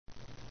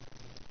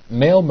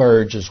Mail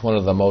merge is one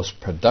of the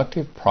most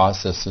productive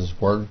processes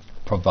Word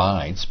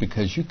provides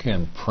because you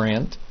can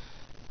print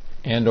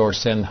and or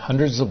send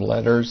hundreds of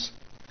letters,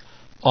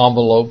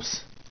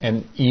 envelopes,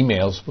 and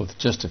emails with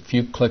just a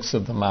few clicks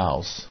of the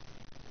mouse.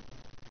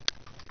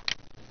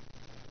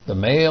 The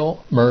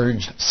mail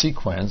merge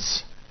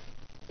sequence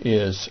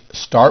is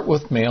start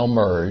with mail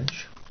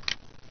merge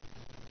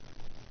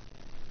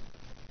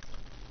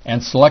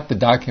and select the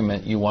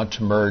document you want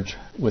to merge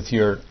with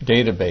your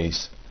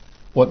database,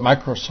 what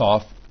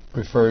Microsoft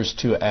refers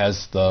to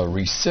as the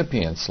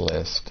recipients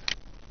list.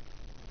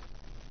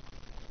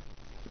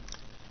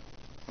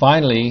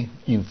 Finally,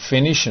 you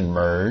finish and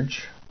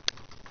merge,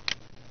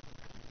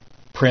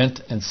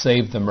 print and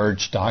save the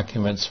merged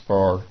documents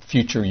for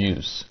future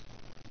use.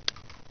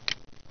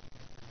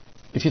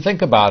 If you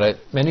think about it,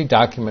 many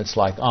documents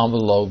like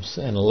envelopes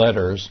and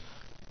letters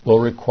will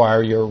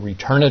require your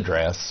return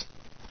address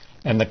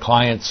and the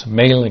client's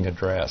mailing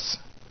address.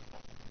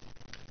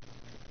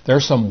 There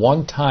are some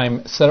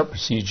one-time setup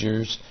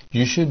procedures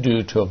you should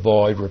do to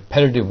avoid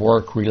repetitive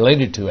work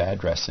related to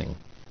addressing.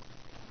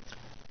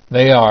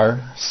 They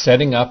are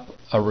setting up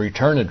a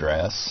return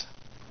address,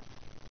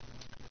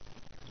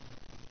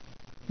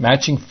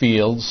 matching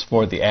fields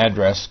for the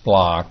address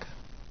block,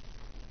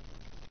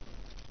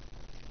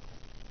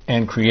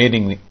 and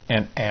creating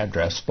an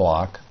address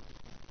block.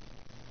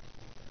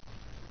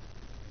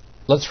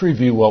 Let's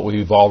review what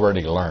we've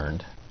already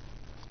learned.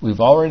 We've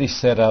already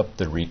set up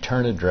the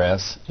return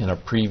address in a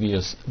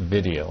previous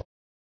video.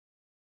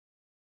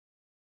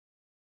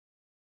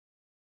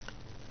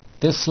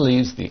 This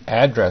leaves the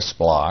address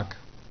block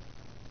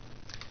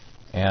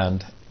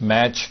and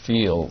match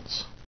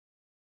fields.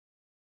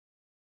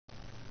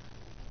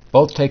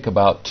 Both take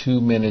about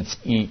 2 minutes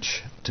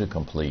each to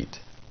complete.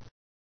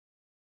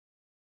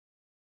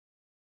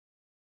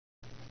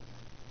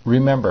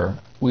 Remember,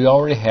 we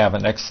already have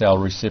an Excel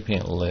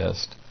recipient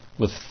list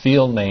with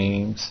field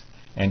names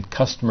and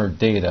customer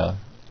data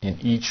in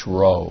each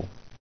row.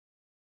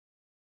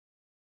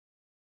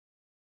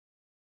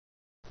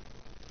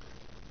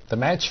 The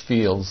Match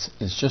Fields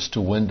is just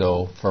a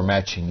window for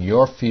matching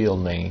your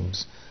field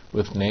names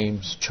with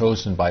names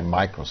chosen by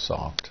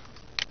Microsoft.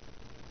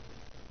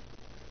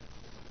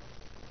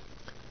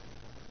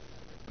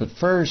 But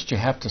first, you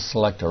have to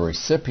select a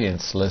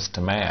recipients list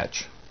to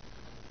match.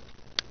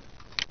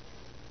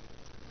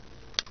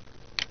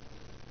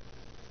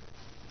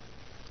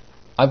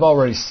 I've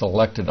already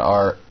selected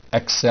our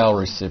Excel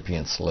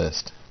recipients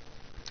list.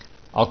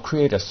 I'll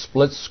create a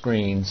split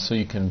screen so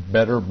you can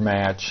better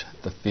match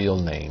the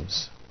field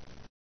names.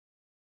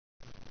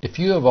 If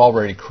you have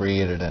already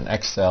created an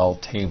Excel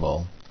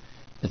table,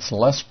 it's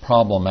less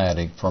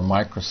problematic for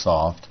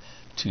Microsoft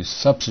to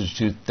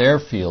substitute their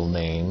field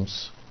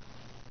names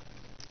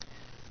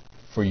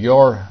for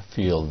your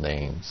field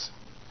names.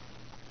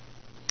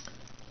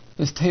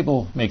 This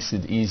table makes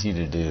it easy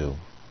to do.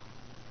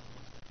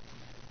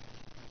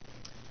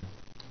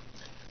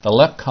 The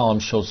left column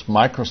shows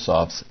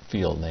Microsoft's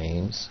field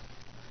names.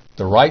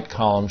 The right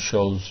column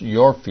shows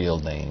your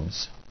field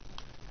names.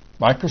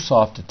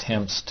 Microsoft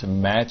attempts to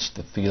match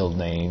the field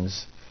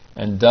names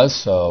and does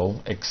so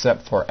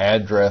except for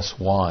address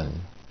 1.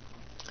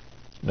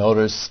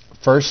 Notice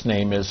first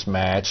name is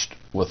matched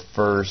with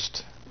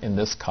first in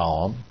this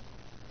column.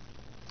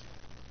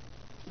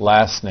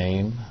 Last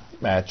name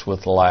matched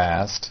with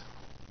last.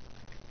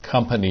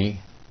 Company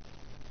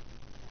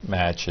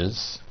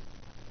matches.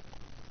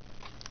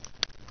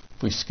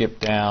 If we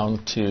skip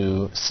down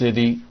to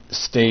city,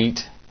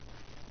 state,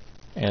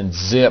 and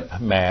zip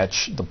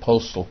match the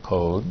postal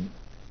code.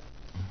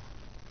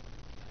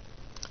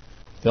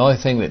 The only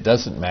thing that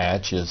doesn't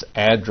match is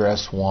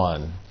address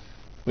 1.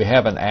 We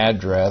have an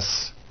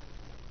address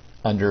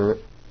under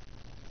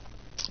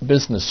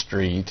Business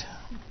Street,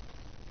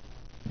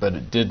 but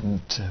it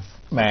didn't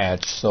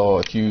match. So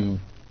if you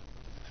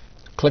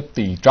click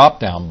the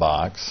drop-down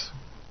box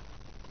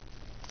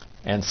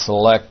and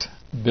select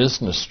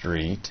Business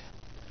Street,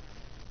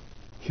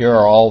 here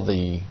are all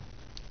the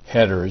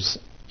headers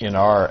in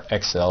our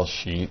Excel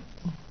sheet.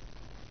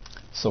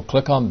 So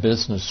click on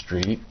Business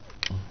Street.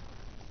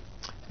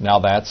 Now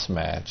that's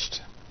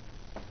matched.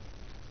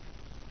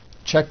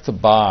 Check the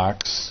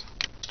box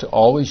to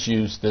always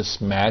use this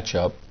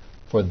matchup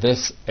for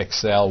this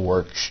Excel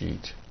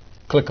worksheet.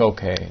 Click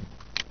OK.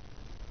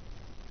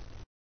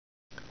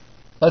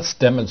 Let's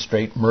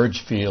demonstrate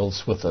merge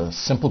fields with a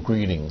simple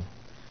greeting.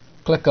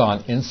 Click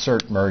on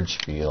Insert Merge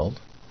Field.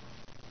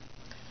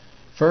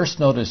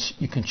 First, notice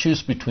you can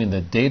choose between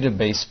the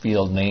database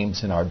field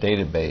names in our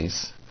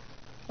database,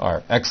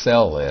 our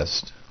Excel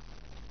list,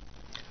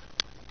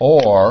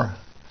 or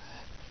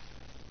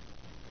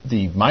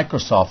the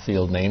Microsoft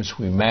field names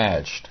we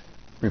matched,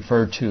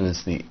 referred to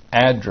as the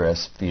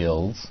address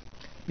fields,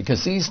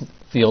 because these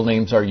field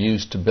names are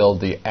used to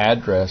build the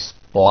address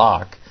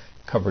block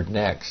covered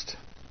next.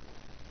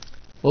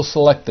 We'll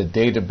select the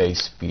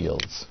database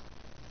fields.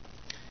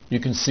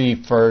 You can see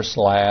first,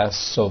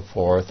 last, so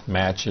forth,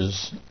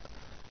 matches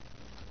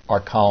our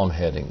column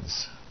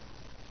headings.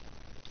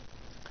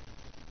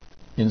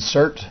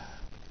 Insert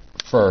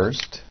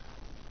first,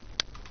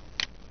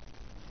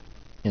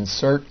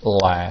 insert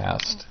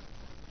last,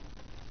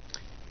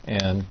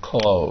 and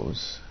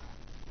close.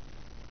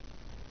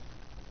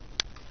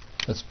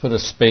 Let's put a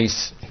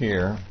space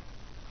here.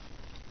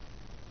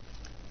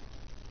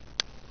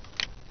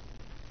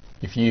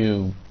 If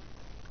you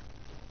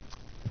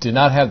do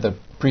not have the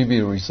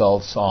preview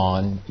results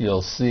on,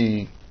 you'll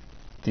see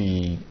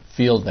the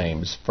field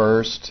names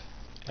first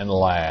and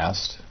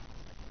last.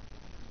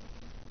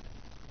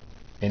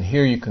 And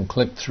here you can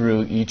click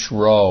through each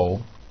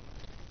row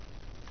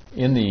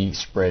in the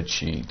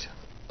spreadsheet.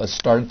 Let's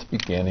start at the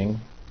beginning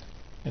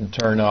and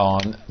turn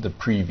on the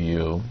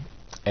preview.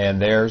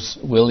 And there's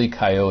Willie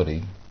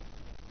Coyote.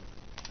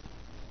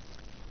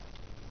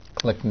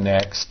 Click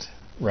Next,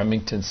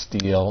 Remington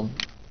Steel,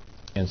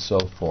 and so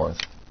forth.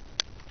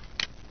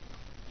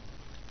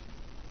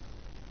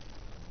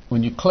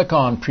 When you click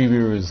on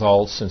Preview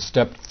Results and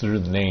step through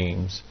the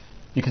names,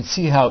 you can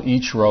see how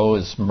each row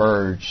is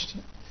merged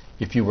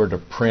if you were to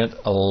print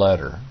a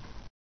letter.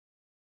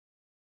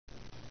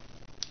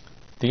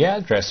 The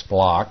address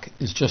block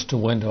is just a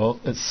window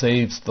that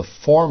saves the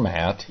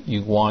format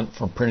you want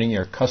for printing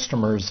your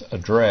customer's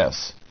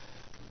address,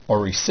 or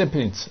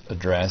recipient's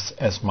address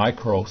as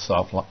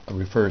Microsoft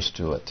refers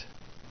to it.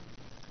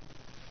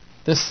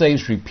 This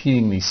saves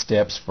repeating these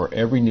steps for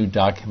every new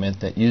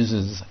document that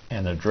uses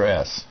an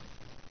address.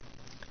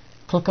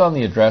 Click on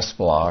the address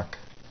block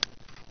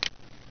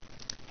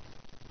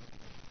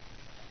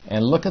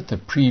and look at the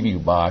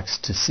preview box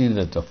to see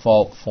the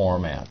default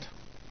format.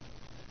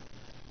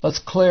 Let's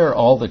clear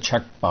all the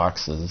check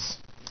boxes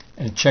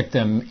and check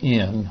them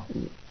in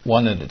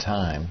one at a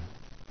time.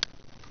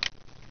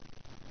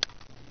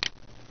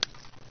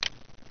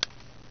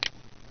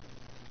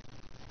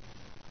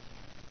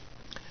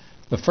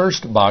 The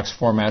first box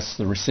formats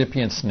the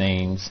recipient's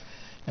names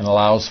and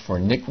allows for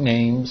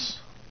nicknames,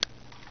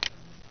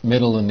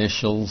 middle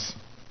initials,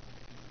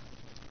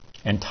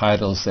 and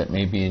titles that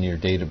may be in your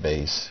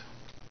database.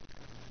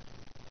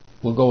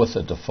 We'll go with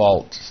the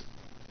default.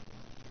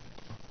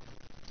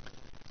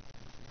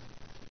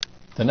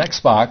 The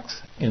next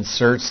box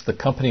inserts the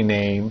company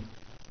name,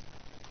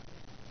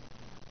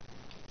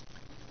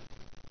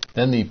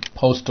 then the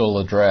postal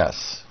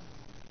address.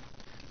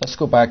 Let's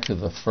go back to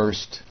the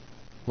first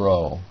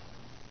row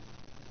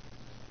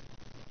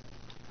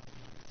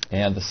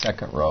and the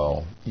second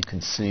row. You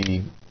can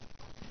see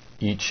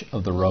each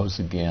of the rows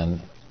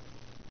again.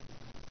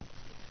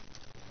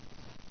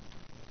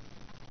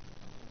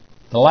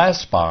 The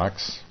last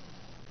box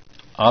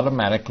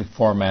automatically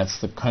formats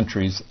the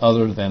countries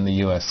other than the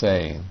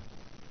USA.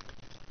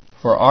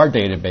 For our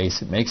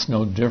database, it makes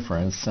no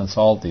difference since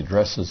all the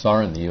addresses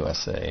are in the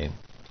USA.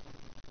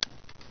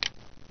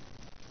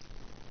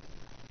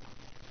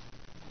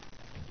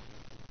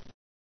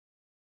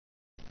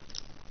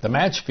 The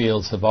match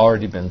fields have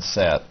already been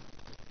set,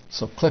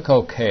 so click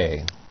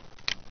OK.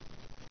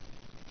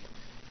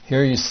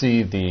 Here you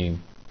see the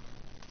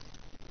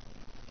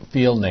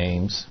field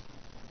names.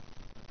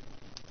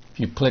 If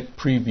you click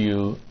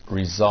Preview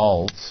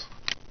Results,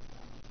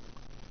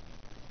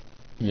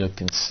 you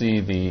can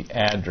see the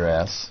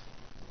address.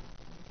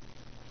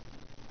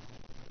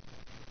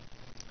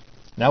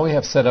 Now we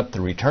have set up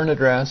the return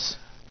address,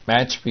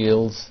 match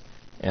fields,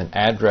 and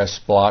address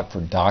block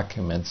for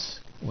documents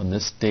when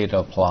this data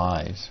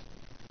applies.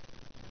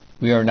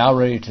 We are now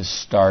ready to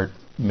start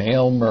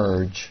mail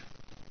merge.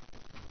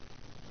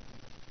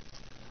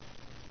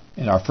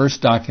 And our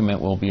first document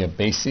will be a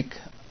basic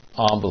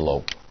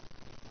envelope.